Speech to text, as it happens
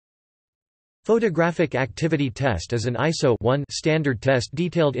Photographic Activity Test is an ISO 1 standard test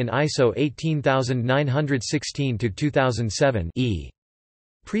detailed in ISO 18916-2007 E.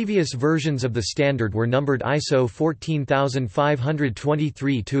 Previous versions of the standard were numbered ISO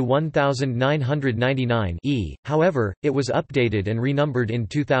 14523-1999 E, however, it was updated and renumbered in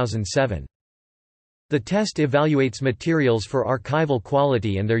 2007. The test evaluates materials for archival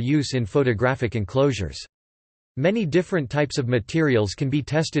quality and their use in photographic enclosures. Many different types of materials can be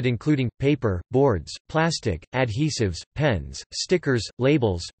tested, including paper, boards, plastic, adhesives, pens, stickers,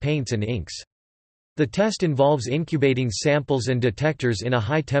 labels, paints and inks. The test involves incubating samples and detectors in a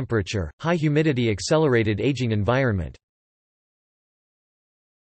high temperature, high humidity accelerated aging environment.